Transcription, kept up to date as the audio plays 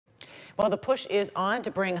Well, the push is on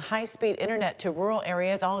to bring high-speed internet to rural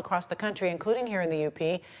areas all across the country, including here in the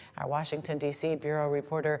UP. Our Washington, D.C. Bureau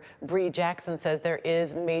reporter Bree Jackson says there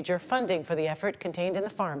is major funding for the effort contained in the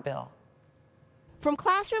Farm Bill. From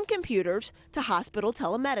classroom computers to hospital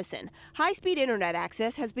telemedicine, high-speed internet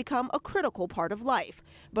access has become a critical part of life.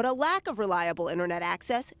 But a lack of reliable internet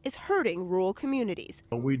access is hurting rural communities.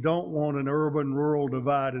 We don't want an urban-rural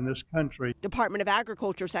divide in this country. Department of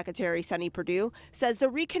Agriculture Secretary Sonny Perdue says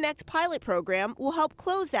the Reconnect pilot program will help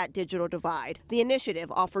close that digital divide. The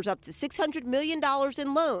initiative offers up to $600 million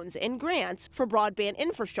in loans and grants for broadband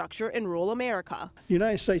infrastructure in rural America. The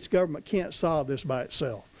United States government can't solve this by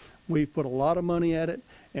itself. We've put a lot of money at it,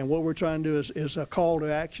 and what we're trying to do is a call to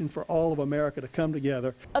action for all of America to come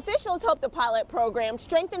together. Officials hope the pilot program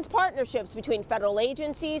strengthens partnerships between federal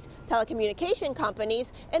agencies, telecommunication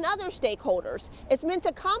companies, and other stakeholders. It's meant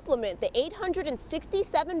to complement the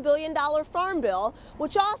 $867 billion Farm Bill,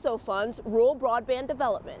 which also funds rural broadband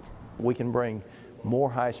development. We can bring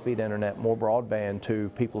more high-speed internet, more broadband to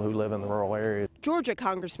people who live in the rural areas. Georgia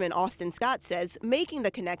Congressman Austin Scott says making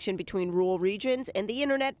the connection between rural regions and the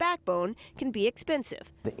internet backbone can be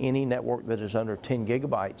expensive. Any network that is under 10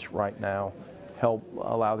 gigabytes right now help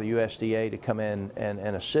allow the USDA to come in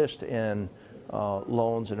and assist in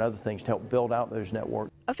loans and other things to help build out those networks.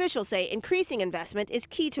 Officials say increasing investment is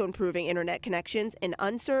key to improving internet connections in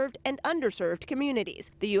unserved and underserved communities.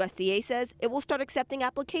 The USDA says it will start accepting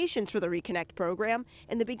applications for the Reconnect program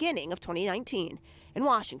in the beginning of 2019. In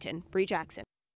Washington, Bree Jackson.